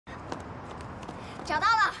找到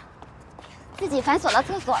了，自己反锁到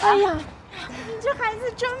厕所了。哎呀，你这孩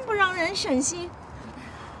子真不让人省心。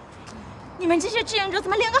你们这些志愿者怎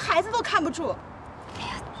么连个孩子都看不住？哎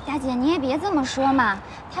呀，大姐你也别这么说嘛，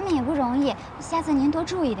他们也不容易，下次您多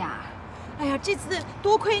注意点儿。哎呀，这次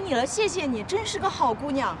多亏你了，谢谢你，真是个好姑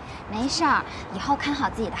娘。没事儿，以后看好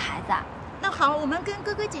自己的孩子。那好，我们跟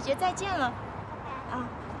哥哥姐姐再见了。啊，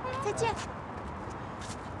再见。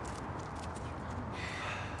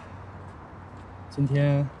今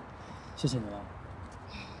天谢谢你了，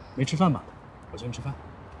没吃饭吧？我请你吃饭。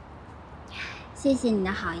谢谢你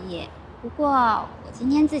的好意，不过我今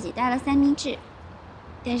天自己带了三明治，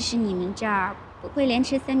但是你们这儿不会连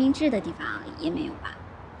吃三明治的地方也没有吧？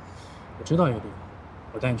我知道一个地方，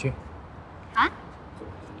我带你去。啊？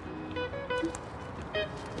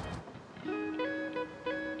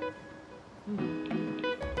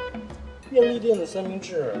便利店的三明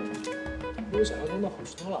治比我想象中的好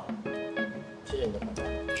吃多了。谢谢你的款待。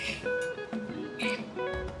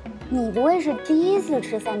你不会是第一次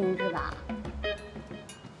吃三明治吧？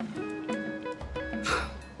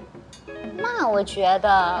那我觉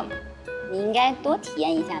得你应该多体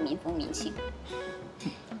验一下民风民情。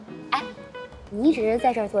哎，你一直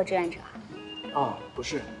在这儿做志愿者啊？啊，不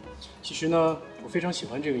是，其实呢，我非常喜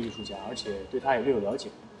欢这个艺术家，而且对他也略有了解，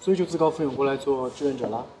所以就自告奋勇过来做志愿者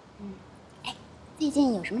啦。哎，最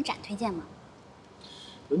近有什么展推荐吗？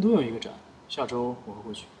伦敦有一个展，下周我会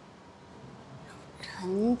过去。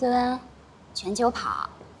伦敦，全球跑。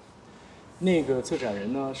那个策展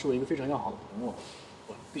人呢，是我一个非常要好的朋友，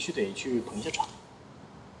我必须得去捧一下场。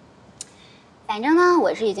反正呢，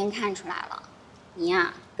我是已经看出来了，你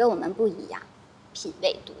呀跟我们不一样，品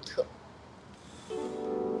味独特。你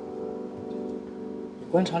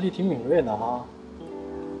观察力挺敏锐的哈，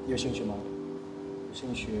你有兴趣吗？有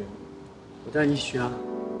兴趣，我带你一起去啊。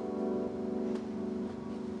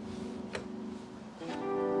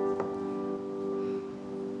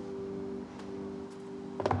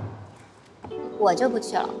我就不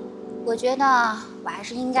去了，我觉得我还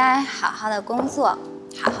是应该好好的工作，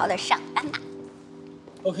好好的上班吧。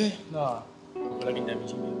OK， 那我回来给你带明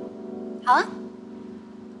信片。好啊，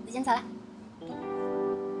我先走了。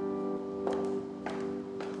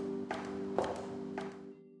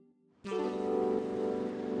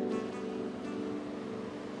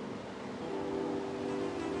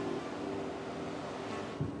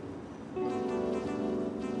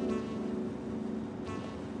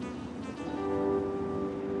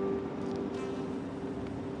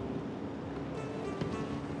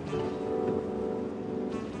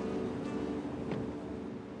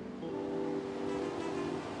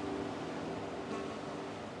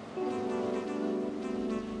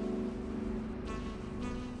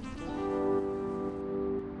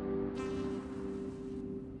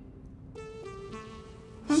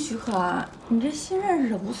许可啊，你这新认识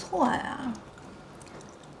的不错呀。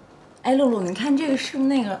哎，露露，你看这个是不是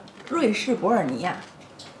那个瑞士伯尔尼呀？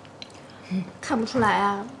看不出来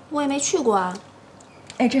啊，我也没去过啊。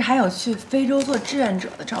哎，这还有去非洲做志愿者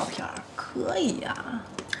的照片，可以呀。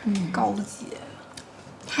高级。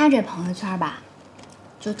他这朋友圈吧，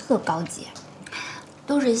就特高级，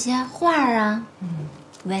都是一些画啊，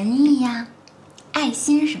文艺呀、爱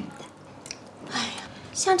心什么的。哎呀，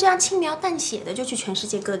像这样轻描淡写的就去全世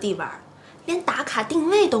界各地玩，连打卡定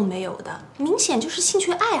位都没有的，明显就是兴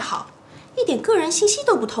趣爱好，一点个人信息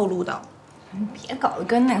都不透露的。别搞得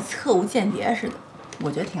跟那个特务间谍似的，我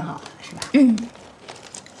觉得挺好的，是吧？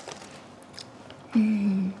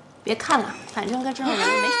别看了，反正跟这种人也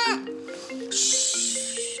没什么。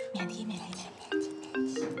嘘，免提。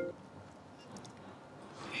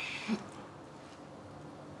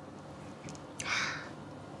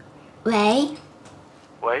喂，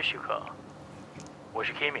喂，许可，我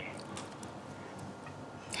是 Kimi。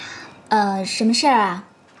什么事儿啊？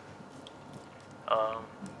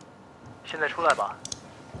现在出来吧。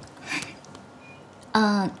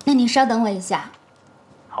那你稍等我一下。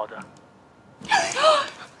好的。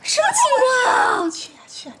什么情况？去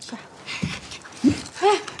啊！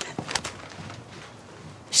哎，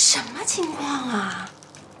什么情况啊？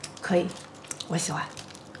可以，我喜欢。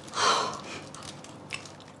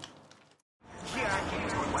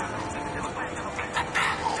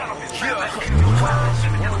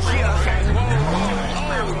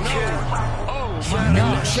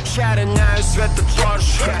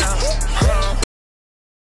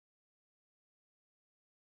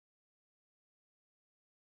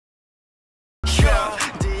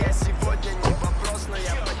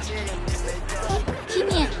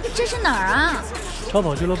Kimi，这是哪儿啊？超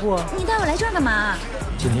跑俱乐部啊！你带我来这儿干嘛？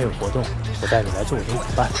今天有活动，我带你来做我的伙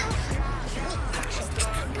伴。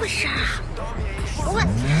不是啊，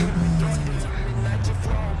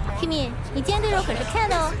 Kimi， 你今天对手可是 Ken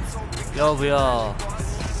哦。要不要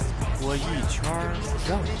我一圈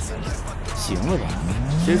让你？行了吧？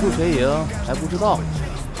谁输谁赢还不知道呢。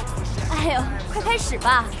哎呦，快开始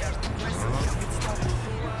吧。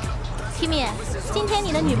Kimi， 今天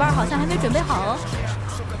你的女伴好像还没准备好哦。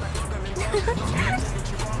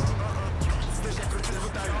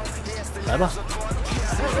来吧。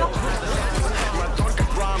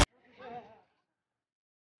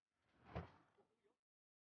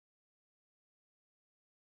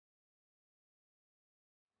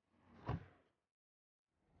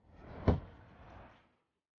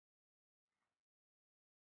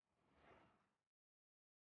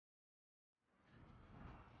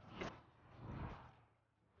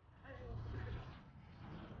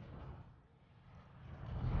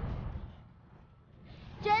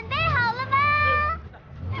准备好了吗？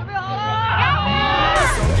准备好了！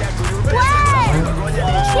喂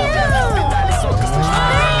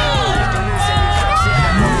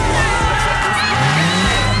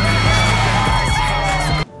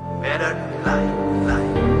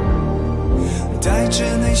带着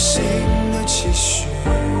内心的期许，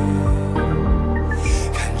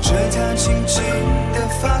看着它静静的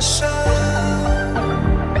发生，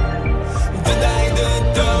等待的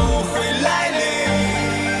都会来临。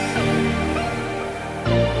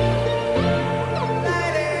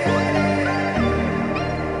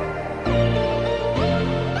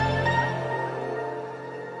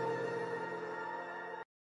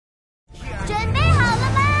准备好了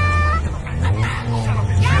吗？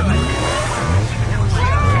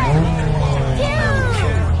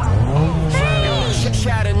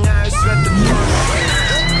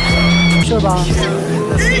没事吧？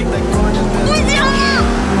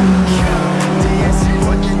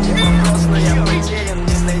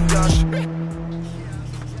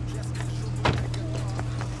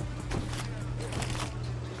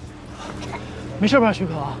没事吧，许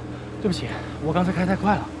可？对不起，我刚才开太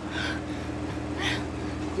快了。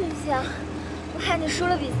对不起啊，我害你输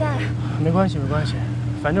了比赛。没关系，没关系，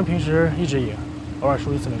反正平时一直赢，偶尔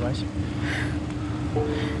输一次没关系。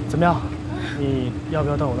怎么样？你要不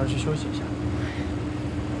要到我那儿去休息一下？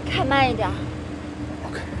开慢一点。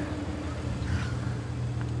OK。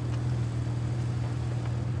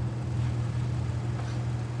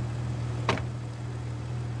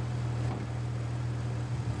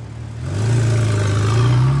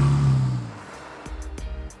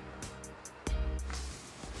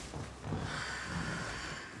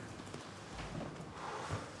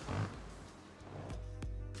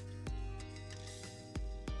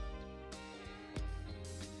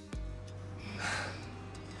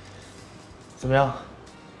怎么样？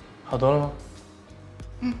好多了吗？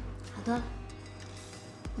嗯，好多了。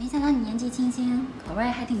没想到你年纪轻轻，口味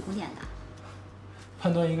还挺古典的。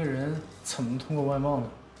判断一个人怎么通过外貌呢？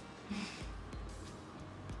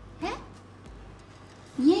哎，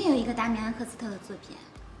你也有一个达米安·赫斯特的作品。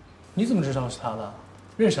你怎么知道是他的？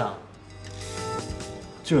认识啊？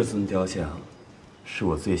这尊雕像是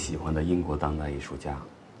我最喜欢的英国当代艺术家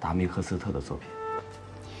达米·赫斯特的作品。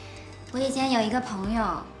我以前有一个朋友，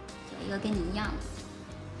有一个跟你一样的。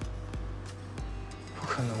不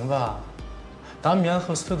可能吧？达米安·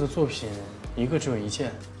赫斯特的作品一个只有一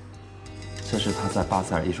件。这是他在巴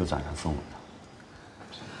塞尔艺术展上送我的。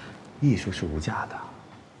艺术是无价的。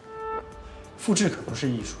复制可不是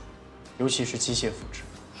艺术，尤其是机械复制，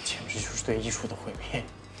简直就是对艺术的毁灭。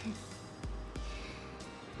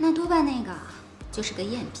那多半那个就是个赝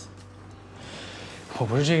品。我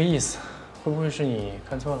不是这个意思，会不会是你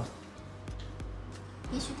看错了？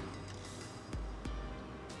也许。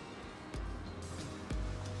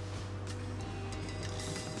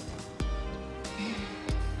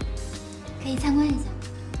可以参观一下。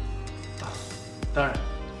当然。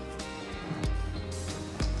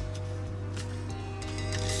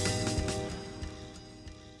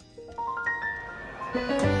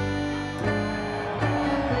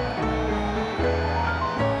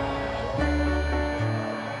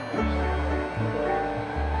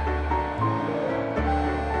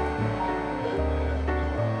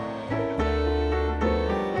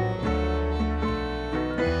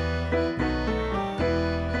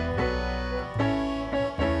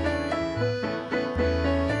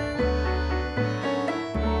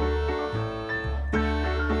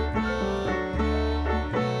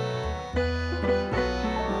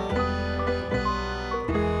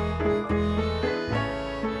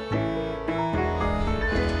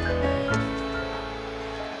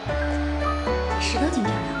石头挺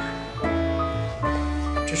漂亮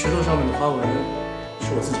的。这石头上面的花纹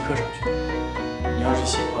是我自己刻上去的。你要是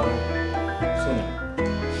喜欢，送你。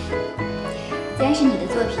既然是你的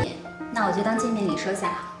作品，那我就当见面礼收下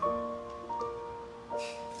了。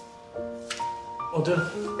哦，对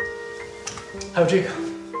了，还有这个，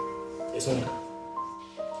也送你。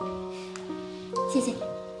谢谢你。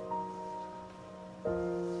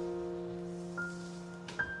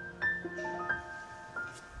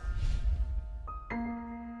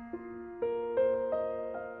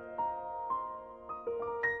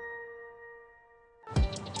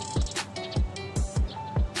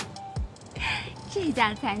这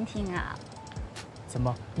家餐厅啊，怎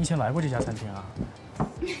么，你以前来过这家餐厅啊？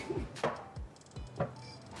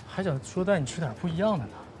还想说带你吃点不一样的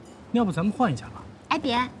呢，要不咱们换一家吧？哎，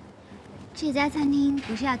别，这家餐厅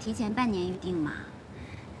不是要提前半年预定吗？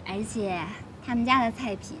而且他们家的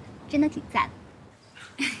菜品真的挺赞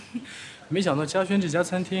的。没想到嘉轩这家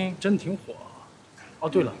餐厅真的挺火。哦，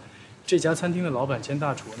对了，这家餐厅的老板兼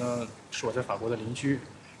大厨呢，是我在法国的邻居，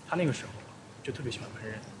他那个时候就特别喜欢烹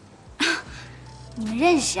饪。你们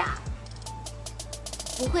认识啊？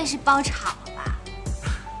不会是包场了吧？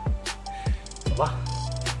走吧。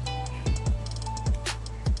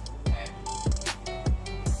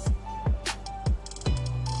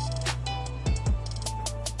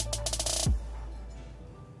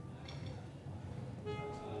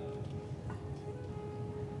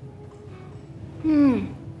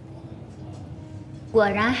果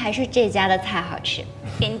然还是这家的菜好吃，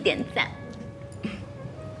给你点赞。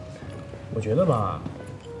我觉得吧，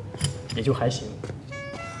也就还行。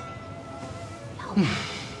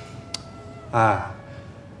哎，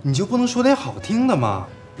你就不能说点好听的吗？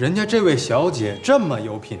人家这位小姐这么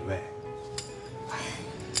有品位。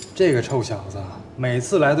这个臭小子每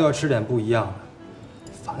次来都要吃点不一样的，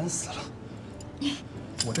烦死了。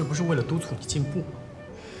我这不是为了督促你进步吗？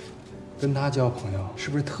跟他交朋友是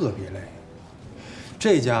不是特别累？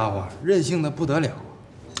这家伙任性的不得了。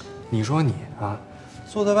你说你啊，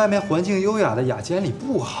坐在外面环境优雅的雅间里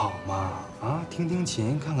不好吗？啊，听听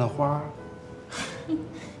琴，看看花。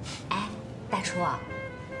哎，大厨，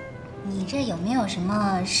你这有没有什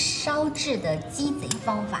么烧制的鸡贼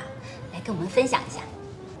方法，来跟我们分享一下？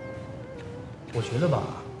我觉得吧，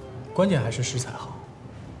关键还是食材好。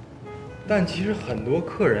但其实很多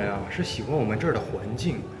客人啊是喜欢我们这儿的环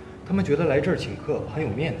境，他们觉得来这儿请客很有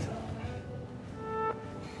面子。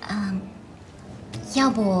要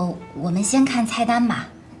不我们先看菜单吧。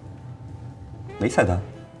没菜单。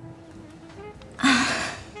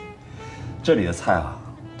这里的菜啊，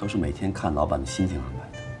都是每天看老板的心情安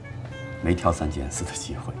排的，没挑三拣四的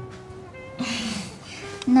机会。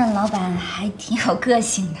那老板还挺有个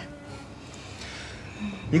性的。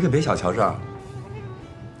你可别小瞧这儿，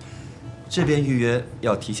这边预约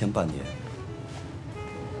要提前半年，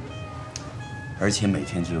而且每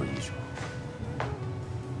天只有一桌。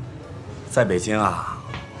在北京啊，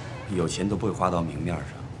有钱都不会花到明面上。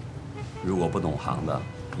如果不懂行的，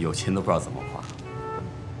有钱都不知道怎么花。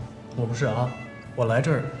我不是啊，我来这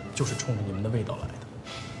儿就是冲着你们的味道来的。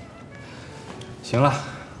行了，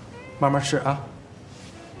慢慢吃啊。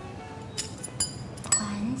环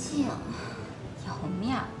境有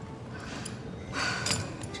面儿，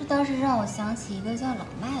这倒是让我想起一个叫老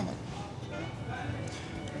麦的人。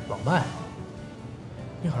老麦，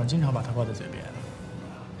你好像经常把他挂在嘴边。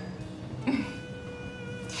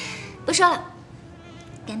不说了，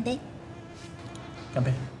干杯！干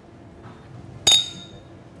杯！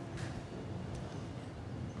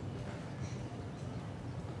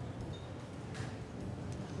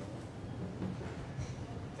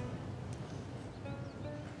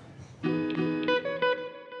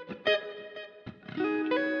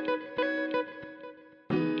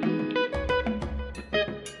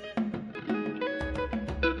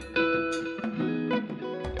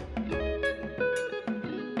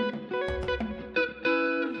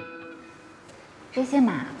这些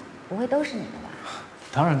马不会都是你的吧？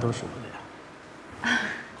当然都是我的呀。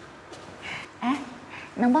哎，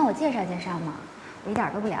能帮我介绍介绍吗？我一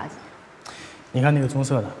点都不了解。你看那个棕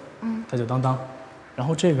色的，它叫当当。然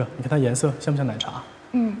后这个，你看它颜色像不像奶茶？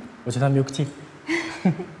我叫它 milk tea。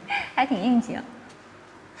还挺应景。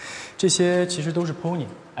这些其实都是 pony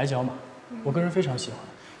矮脚马，我个人非常喜欢，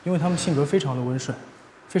因为它们性格非常的温顺，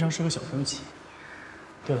非常适合小朋友骑。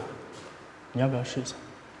对了，你要不要试一下？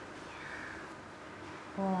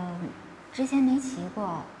我之前没骑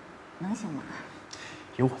过，能行吗？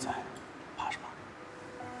有我在，怕什么？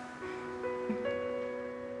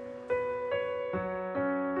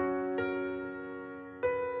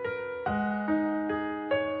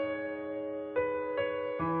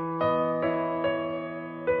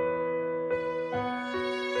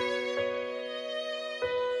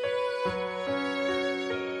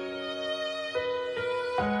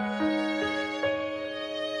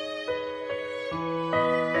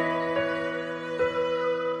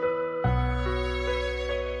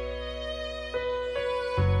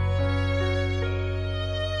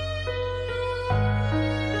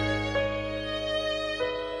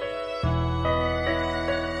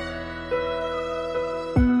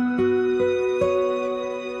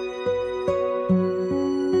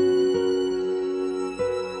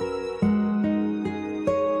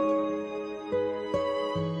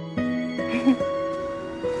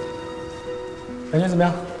怎么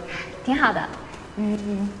样？挺好的，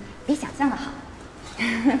比想象的好。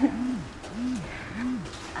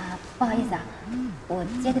不好意思啊，我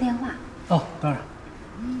接个电话。哦，当然。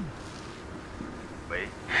喂，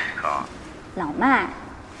可。老麦，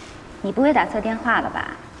你不会打错电话了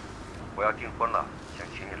吧？我要订婚了，想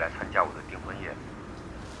请你来参加我的订婚宴。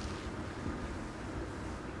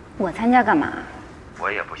我参加干嘛？我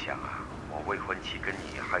也不想啊，我未婚妻跟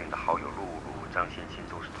你还有你的好友露露、张欣欣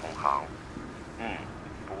都是同行。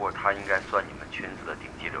不过她应该算你们圈子的顶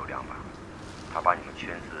级流量吧？她把你们圈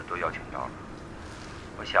子都邀请到了。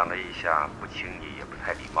我想了一下，不请你也不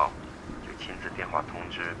太礼貌，就亲自电话通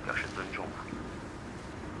知表示尊重吧。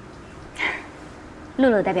露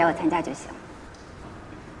露代表我参加就行。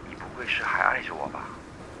你不会是还爱着我吧？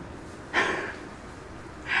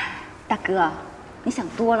大哥，你想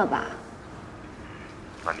多了吧？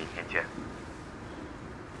那明天见。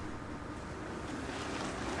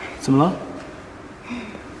怎么了？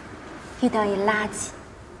遇到一垃圾。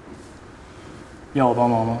要我帮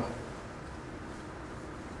忙吗？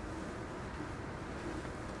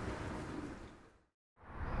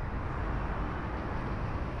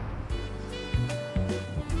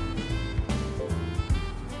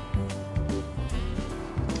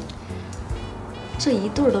这一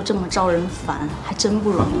对儿都这么招人烦，还真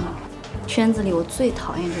不容易。圈子里我最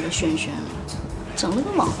讨厌这个轩轩了，整了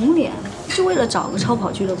个网红脸，就为了找个超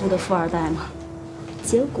跑俱乐部的富二代吗？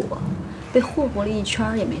结果被霍霍了一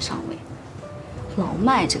圈也没上位。老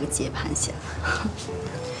麦这个接盘侠，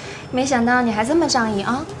没想到你还这么仗义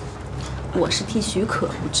啊！我是替许可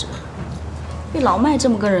不值，被老麦这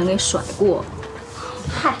么个人给甩过。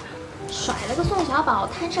嗨，甩了个宋小宝，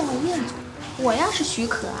摊上了面子。我要是许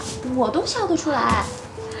可啊，我都笑得出来。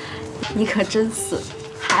你可真死，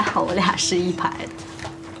还好我俩是一排的。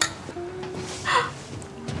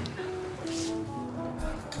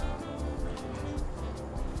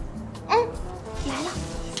来了。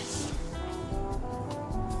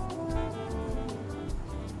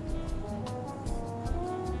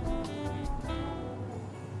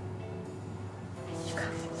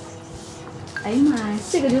哎呀妈呀，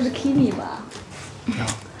这个就是 Kimi 吧？你好。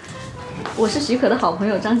我是许可的好朋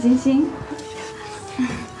友张欣欣。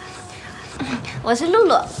我是露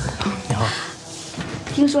露。你好。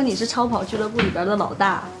听说你是超跑俱乐部里边的老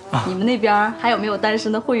大，你们那边还有没有单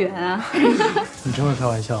身的会员啊？你真会开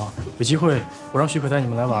玩笑，有机会我让许可带你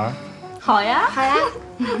们来玩。好呀，好呀。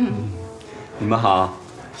你们好，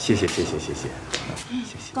谢谢。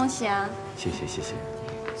恭喜啊！谢谢。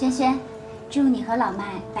轩轩，祝你和老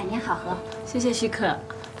麦百年好合。谢谢许可，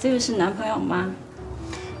这位是男朋友吗？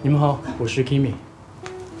你们好，我是 Kimi，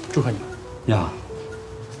 祝贺你们。呀，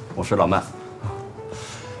我是老麦，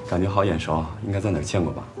感觉好眼熟，应该在哪儿见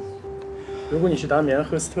过吧？如果你是达米安·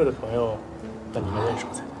赫斯特的朋友，那你应该认识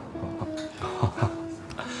我才对。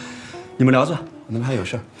你们聊着，我那边还有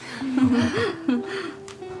事儿。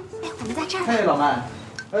哎，我们在这儿。嘿，老麦，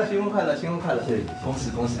新婚快乐，新婚快乐！谢谢，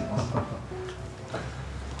恭喜。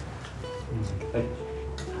哎，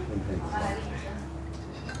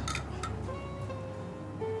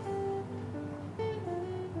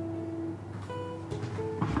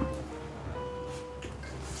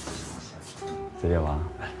随便玩。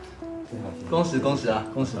恭喜啊！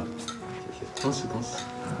恭喜！恭喜！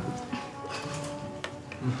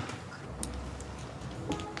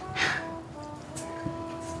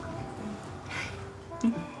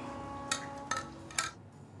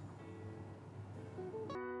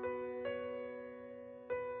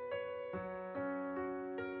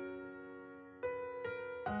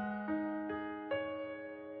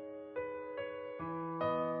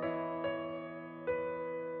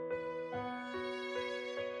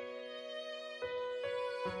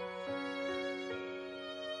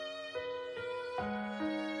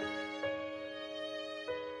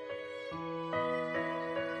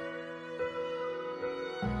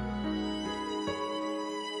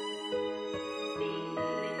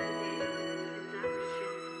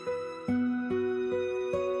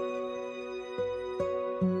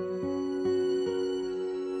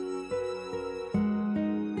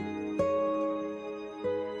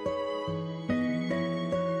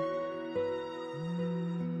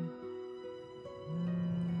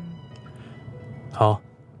好，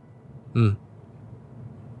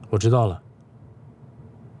我知道了。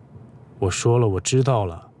我说了，我知道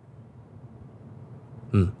了。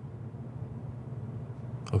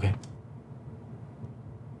OK。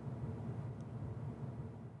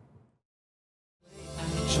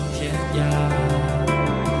冲天涯，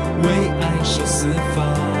为爱守四方，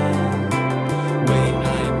为爱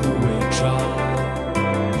不伪装，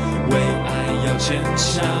为爱要坚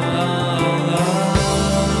强。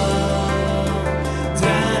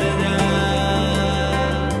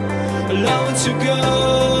to go.